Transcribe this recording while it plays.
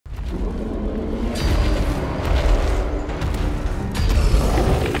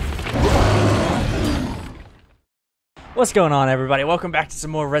What's going on, everybody? Welcome back to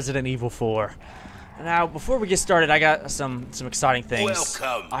some more Resident Evil 4. Now, before we get started, I got some exciting things.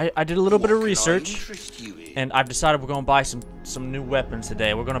 Welcome. I did a little bit of research, and I've decided we're going to buy some new weapons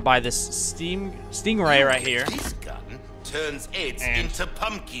today. We're going to buy this Stingray right here. This gun turns heads into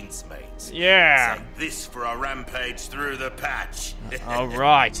pumpkins, mate. Yeah. Take this for a rampage through the patch. All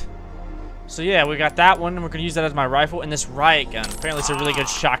right. So yeah, we got that one, and we're going to use that as my rifle, and this riot gun. Apparently, it's a really good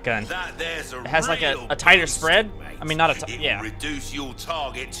shotgun. It has like a tighter spread. Mate. I mean, not a It yeah. will reduce your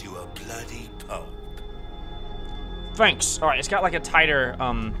target to a bloody pulp. Thanks. All right, it's got like a tighter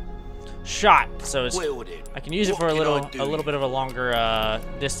shot, so it's, I can use it for a little bit of a longer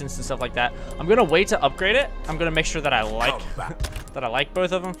distance and stuff like that. I'm gonna wait to upgrade it. I'm gonna make sure that I like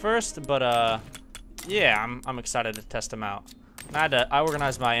both of them first. But yeah, I'm excited to test them out. And I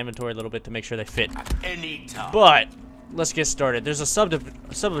organized my inventory a little bit to make sure they fit. But let's get started. There's a sub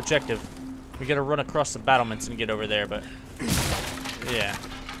objective. We gotta run across the battlements and get over there. But yeah.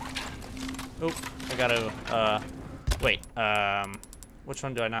 Oh, I gotta wait. Which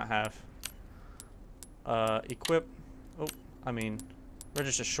one do I not have? Equip. Oh, I mean, we're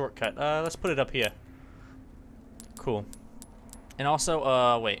just a shortcut. Let's put it up here. Cool. And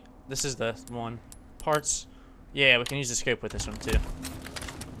also, wait. This is the one. Parts. Yeah, we can use the scope with this one too.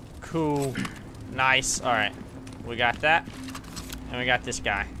 Cool. Nice. All right. We got that. And we got this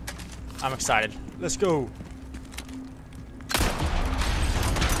guy. I'm excited. Let's go.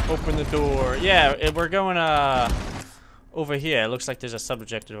 Open the door. Yeah, we're going, over here. It looks like there's a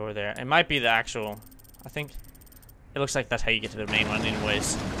sub-objective over there. It might be the actual, I think, it looks like that's how you get to the main one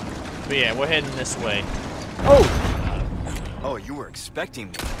anyways. But yeah, we're heading this way. Oh! Oh, you were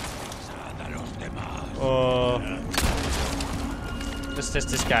expecting me. Let's test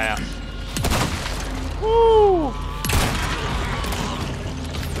this guy out. Woo!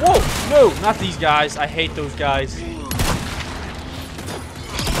 Whoa! No, not these guys. I hate those guys.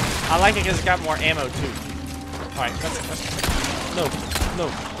 I like it because it's got more ammo too. Alright, no.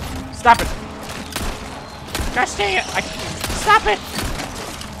 Stop it! Gosh dang it! Stop it!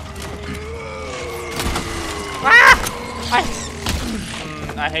 Ah!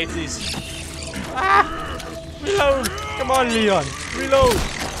 I hate these. Ah! Reload! Come on, Leon! Reload!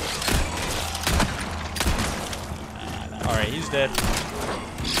 Alright, he's dead.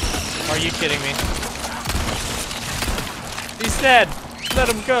 Are you kidding me? He's dead! Let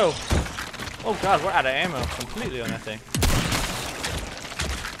him go! Oh god, we're out of ammo completely on that thing.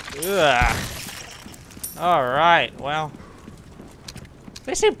 Ugh. Alright, well.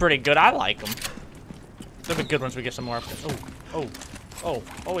 They seem pretty good. I like them. They'll be good once we get some more.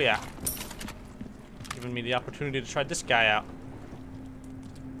 Oh yeah. Giving me the opportunity to try this guy out.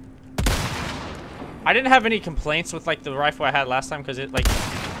 I didn't have any complaints with like the rifle I had last time because it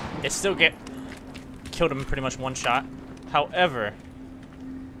still killed him in pretty much one shot. However,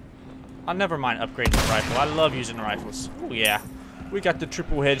 I'll never mind upgrading the rifle. I love using the rifles. Oh yeah, we got the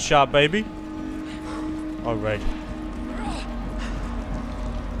triple headshot, baby. All right.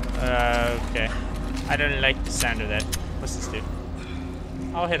 Okay. I don't like the sound of that. What's this do?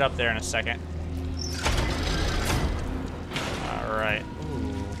 I'll hit up there in a second. All right.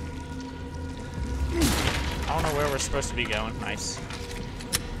 Ooh. I don't know where we're supposed to be going. Nice.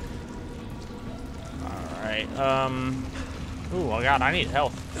 All right. Ooh, oh god, I need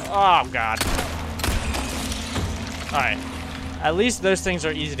health. Oh god. Alright. At least those things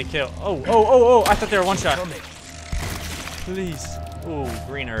are easy to kill. Oh, I thought they were one shot. Please. Ooh,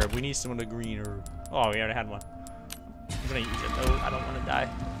 green herb. We need some of the green herb. Oh, we already had one. I'm gonna use it though. I don't want to die.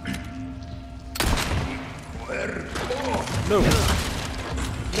 No.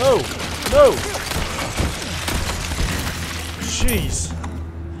 Jeez.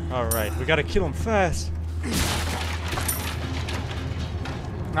 Alright, we gotta kill him fast.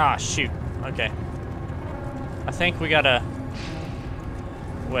 Ah, shoot. Okay. I think we gotta...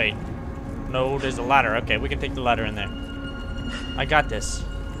 Wait. No, there's a ladder. Okay, we can take the ladder in there. I got this.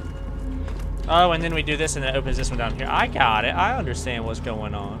 Oh, and then we do this and it opens this one down here. I got it. I understand what's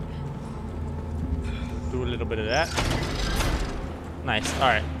going on. Do a little bit of that. Nice.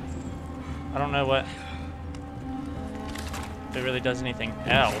 Alright. I don't know what... if it really does anything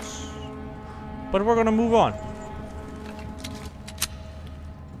else. But we're gonna move on.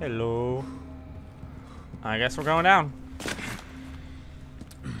 Hello. I guess we're going down.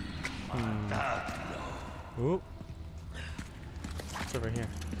 Oop. What's over here?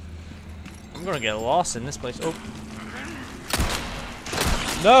 I'm gonna get lost in this place. Oh.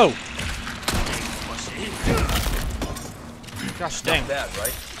 No! Gosh dang. Not bad,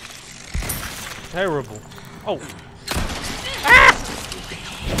 right? terrible. Oh. Ah!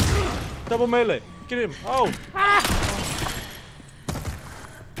 Double melee. Get him. Oh. Ah!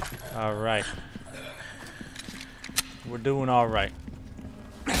 All right. We're doing all right.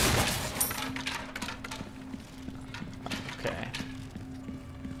 Okay.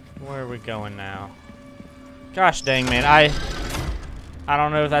 Where are we going now? Gosh dang, man. I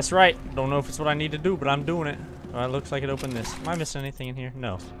don't know if that's right. Don't know if it's what I need to do, but I'm doing it. Well, it looks like it opened this. Am I missing anything in here?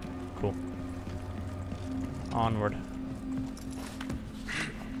 No. Cool. Onward.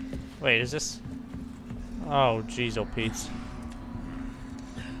 Wait, is this? Oh, jeez, oh, Pete's.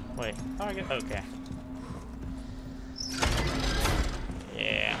 Wait, how do I get? Okay.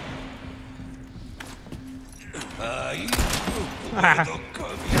 Yeah.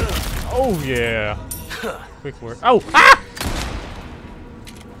 Oh yeah. Quick work. Oh! Ah!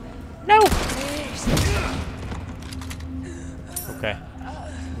 No! Okay.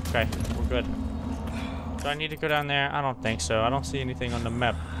 Okay, we're good. Do I need to go down there? I don't think so. I don't see anything on the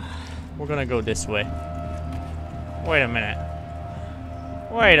map. We're gonna go this way. Wait a minute.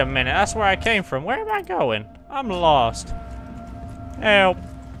 Wait a minute. That's where I came from. Where am I going? I'm lost. Help.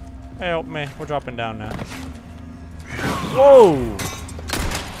 Help me. We're dropping down now. Whoa!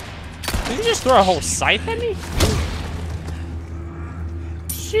 Did you just throw a whole scythe at me?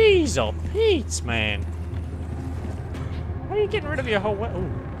 Jeez, oh Pete's, man. How are you getting rid of your whole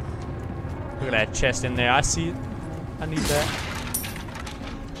Ooh. Look at that chest in there. I see it. I need that.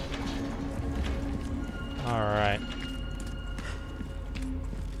 Alright.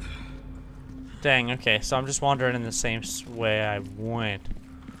 Dang, okay. So I'm just wandering in the same way I went.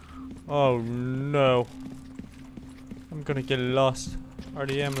 Oh, no. I'm gonna get lost.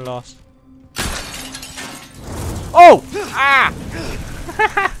 Already am lost. Oh! Ah!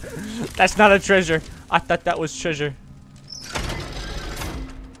 That's not a treasure. I thought that was treasure.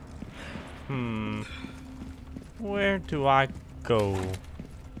 Where do I go?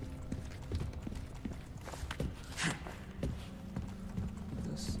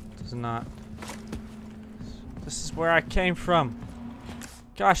 This does not. This is where I came from.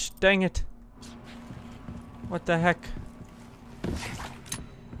 Gosh dang it. What the heck?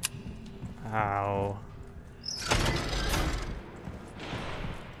 Ow.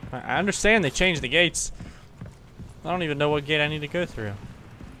 I understand they changed the gates. I don't even know what gate I need to go through.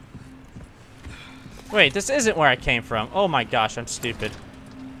 Wait, this isn't where I came from. Oh my gosh, I'm stupid.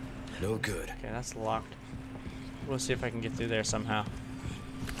 No good. Okay, that's locked. We'll see if I can get through there somehow.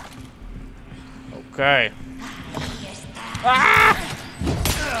 Okay. Ah!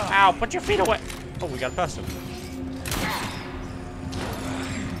 Ow, put your feet away. Oh, we got past him.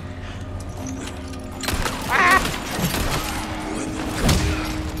 Ah!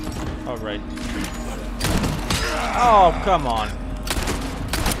 All right. Oh, come on.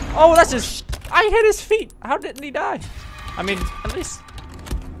 Oh, that's his. I hit his feet. How didn't he die? I mean, at least.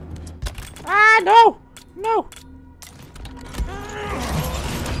 Ah, no! No!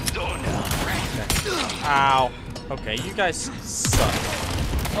 Ow. Okay, you guys suck.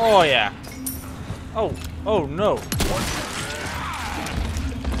 Oh, yeah. Oh, oh, no.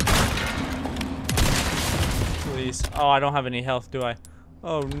 Please. Oh, I don't have any health, do I?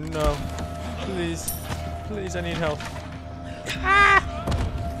 Oh, no. Please. Please, I need help. Ah!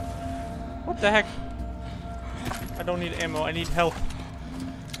 What the heck? I don't need ammo, I need help.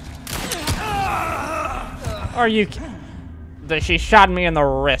 Are you She shot me in the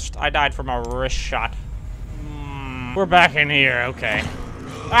wrist. I died from a wrist shot. We're back in here, okay.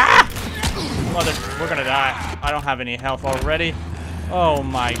 Ah! Mother, we're gonna die. I don't have any health already. Oh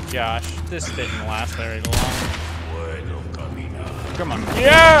my gosh. This didn't last very long. Come on.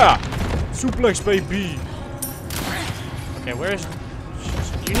 Yeah! Suplex, baby! Okay, where's...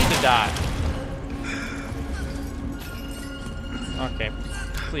 You need to die. Okay.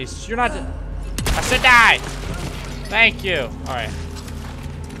 Please. You're not... I said die! Thank you. Alright.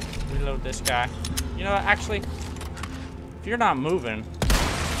 Reload this guy. You know what? Actually, if you're not moving,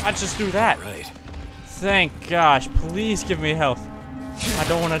 I'd just do that. Right. Thank gosh. Please give me health. I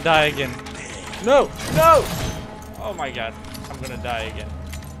don't want to die again. No! No! Oh my god. I'm gonna die again.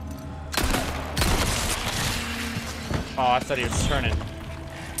 Oh, I thought he was turning.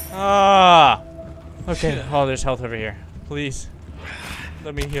 Ah! Okay. Oh, there's health over here. Please.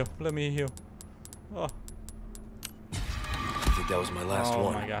 Let me heal. Let me heal. Oh. I think that was my last one.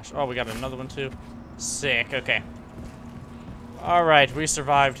 Oh my gosh. Oh, we got another one too. Sick. Okay. Alright, we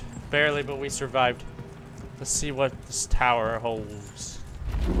survived. Barely, but we survived. Let's see what this tower holds.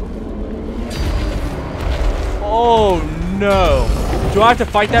 Oh no! Do I have to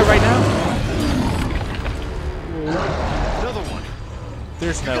fight that right now? Another one.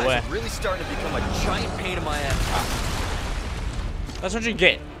 There's no way. Really starting to become a giant pain in my ass. That's what you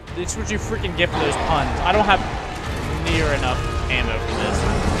get. It's what you freaking get for those puns. I don't have near enough ammo for this.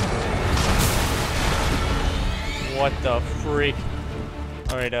 What the freak?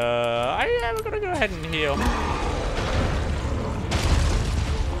 Alright, I'm gonna go ahead and heal.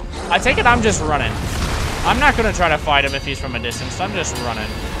 I take it I'm just running. I'm not gonna try to fight him if he's from a distance. I'm just running.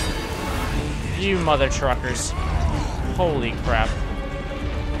 You mother truckers. Holy crap.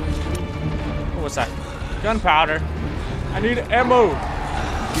 What's that? Gunpowder. I need ammo.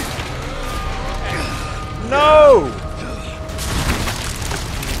 No!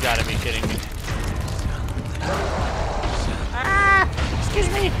 You gotta be kidding me. Ah! Excuse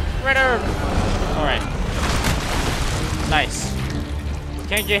me, Ritter. Alright. Nice.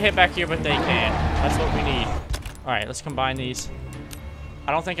 Can't get hit back here, but they can. That's what we need. Alright, let's combine these.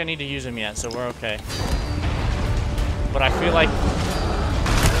 I don't think I need to use them yet, so we're okay. But I feel like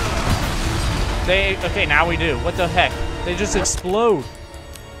they... Okay, now we do. What the heck? They just explode.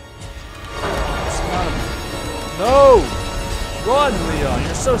 No! Run, Leon.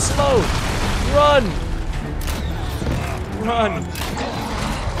 You're so slow. Run! Run!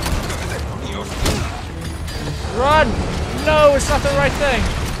 Run! No, it's not the right thing.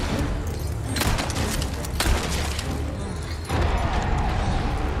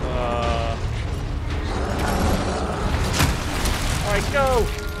 Alright, go!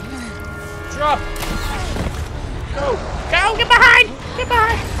 Drop! Go! Go! Get behind! Get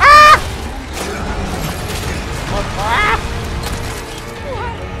behind! Ah! Ah!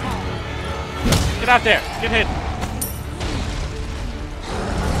 Get out there! Get hit!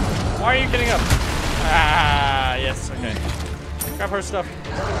 Why are you getting up? Ah, yes, okay. Grab her stuff.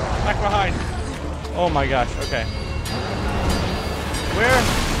 Back behind. Oh my gosh, okay. Where?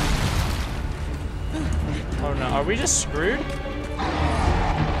 Oh no, are we just screwed?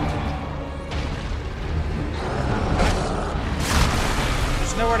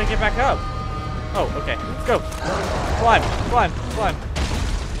 There's nowhere to get back up. Oh, okay. Go. Climb, climb, climb.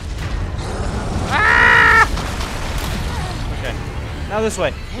 Ah! Okay. Now this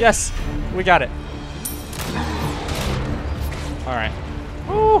way. Yes, we got it. Alright.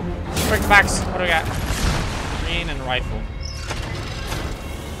 Woo! Quick backs. What do we got? Green and rifle.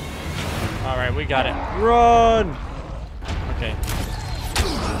 Alright, we got it. Run! Okay.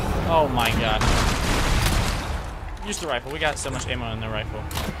 Oh my god. Use the rifle. We got so much ammo in the rifle.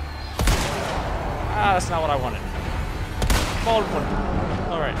 Ah, that's not what I wanted. Bald one.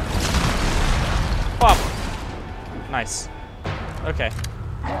 Alright. Pop! Nice. Okay.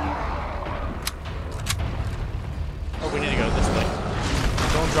 Oh, we need to go this way.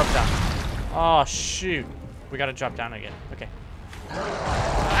 Don't drop down. Oh, shoot. We gotta drop down again. Okay.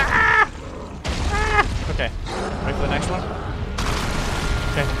 Ah! Ah! Okay. Wait for the next one.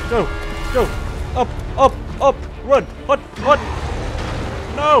 Okay. Go! Go! Up! Up! Up! Run! What? What?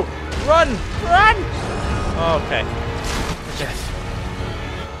 No! Run! Run! Okay. Yes.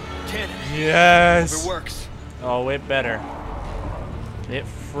 Cannon. Yes! It works. Oh, it better. It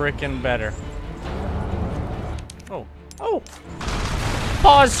frickin' better. Oh. Oh!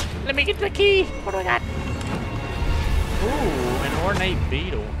 Pause! Let me get the key! What do I got? Ooh, an ornate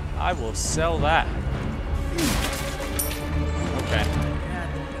beetle. I will sell that. Okay.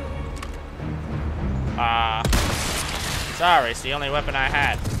 Sorry, it's the only weapon I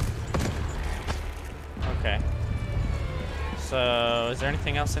had. Okay. So, is there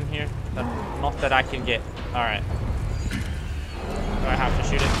anything else in here? Not that I can get. Alright. Do I have to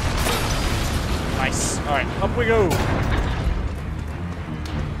shoot it? Nice. Alright, up we go.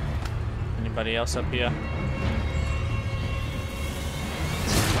 Anybody else up here?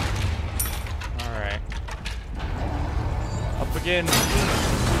 Alright. Up again.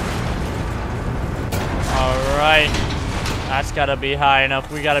 Alright. That's gotta be high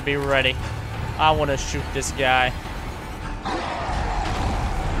enough. We gotta be ready. I wanna shoot this guy.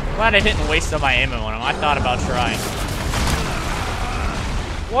 Glad I didn't waste all my ammo on him. I thought about trying.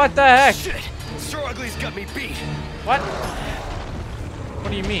 What the heck? Shit! Sir Ugly's got me beat. What?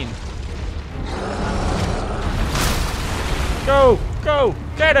 What do you mean? Go! Go!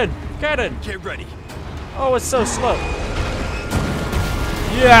 Cannon! Cannon! Get ready. Oh, it's so slow.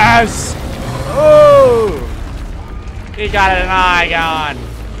 Yes! Oh! He got an eye gone.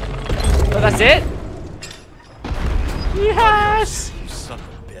 Oh, that's it? Yes! You son of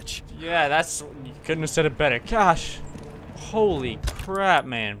a bitch. Yeah, that's... You couldn't have said it better. Gosh. Holy crap,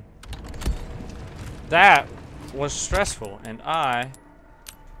 man. That was stressful, and I...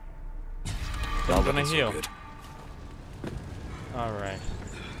 I'm gonna heal. Alright.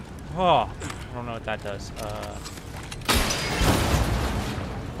 Oh, I don't know what that does.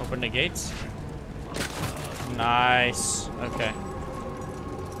 Open the gates. Nice. Okay.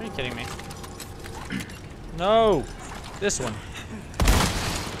 Are you kidding me? No! This one.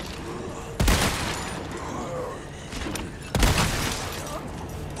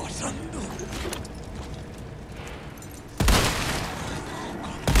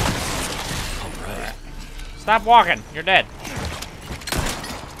 Alright. Stop walking! You're dead.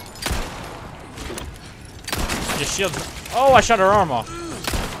 Your shield. Oh, I shot her arm off.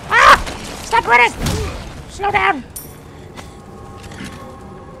 Ah! Stop running! Slow down!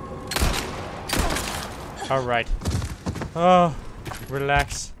 Alright. Oh,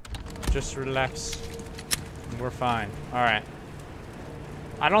 relax. Just relax. We're fine. Alright.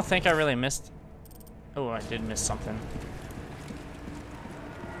 I don't think I really missed. Oh, I did miss something.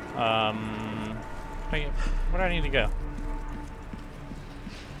 Wait, where do I need to go?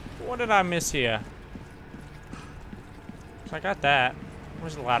 What did I miss here? So I got that.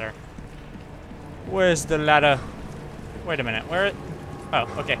 Where's the ladder? Where's the ladder? Wait a minute. Where? Oh,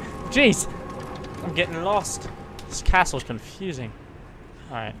 okay. Jeez! I'm getting lost. This castle's confusing.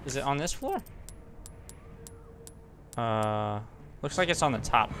 Alright, is it on this floor? Looks like it's on the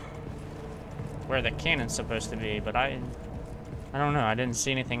top. Where the cannon's supposed to be, but I don't know. I didn't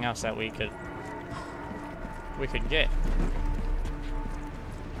see anything else that we could get.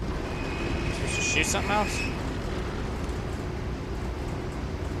 Supposed to shoot something else?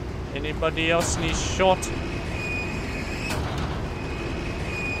 Anybody else need shot?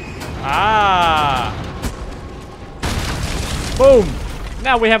 Ah! Boom!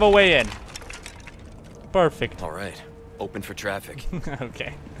 Now we have a way in. Perfect. All right. Open for traffic.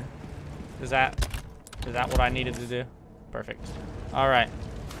 Okay. Is that what I needed to do? Perfect. All right.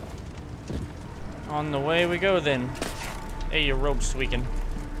 On the way we go then. Hey, your rope's squeaking.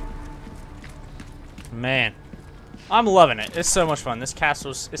 Man, I'm loving it. It's so much fun. This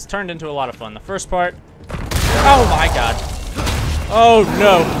it's turned into a lot of fun. The first part. Oh my God. Oh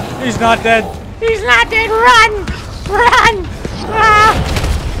no, he's not dead. He's not dead. Run! Run! Ah!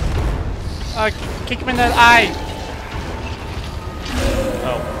 Kick him in the eye.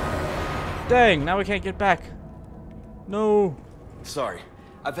 Oh. Dang, now we can't get back. No. Sorry,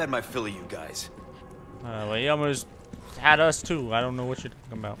 I've had my fill of you guys. Well, he almost had us too. I don't know what you're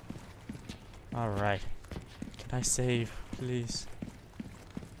talking about. Alright. Can I save, please?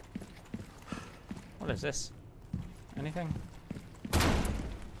 What is this? Anything?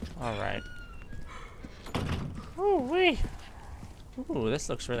 Alright. Ooh wee. Ooh, this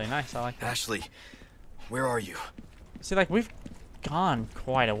looks really nice. I like that. Ashley, where are you? See, like, we've gone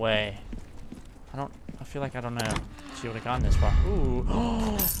quite a way. I feel like I don't know. She would have gone this far.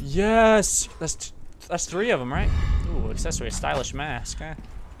 Ooh. Yes! That's 3 of them, right? Ooh, accessory, stylish mask. Eh.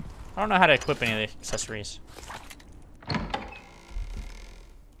 I don't know how to equip any of the accessories.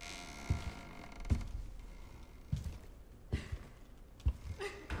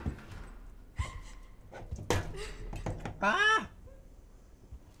 Ah!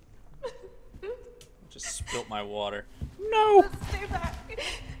 Just spilt my water. No! Stay back.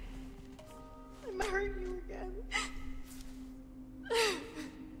 I'm hurting you again.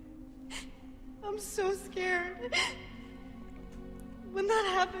 I'm so scared. When that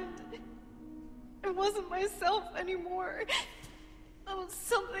happened, I wasn't myself anymore. I was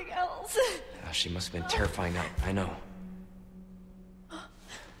something else. She must have been terrifying out. I know.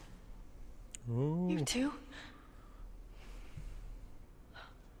 Ooh. You too?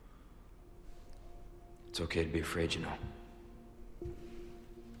 It's okay to be afraid, you know.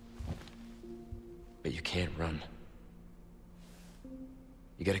 But you can't run.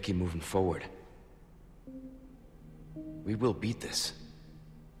 You gotta keep moving forward. We will beat this.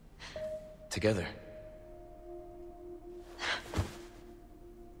 Together.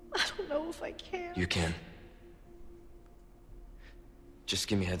 I don't know if I can. You can. Just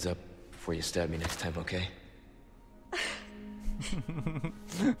give me a heads up before you stab me next time, okay?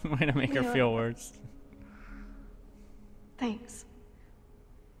 Way to make her feel worse. Thanks.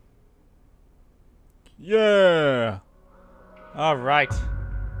 Yeah. All right.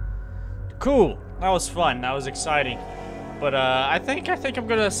 Cool. That was fun. That was exciting. But I think I'm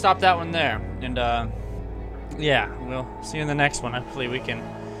gonna stop that one there. And yeah, we'll see you in the next one. Hopefully we can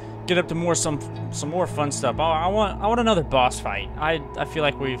get up to some more fun stuff. I want another boss fight. I feel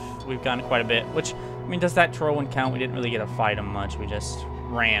like we've gotten quite a bit. Which, I mean, does that troll one count? We didn't really get to fight him much. We just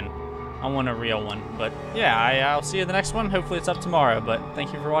ran. I want a real one. But yeah, I'll see you in the next one. Hopefully it's up tomorrow. But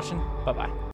thank you for watching. Bye bye.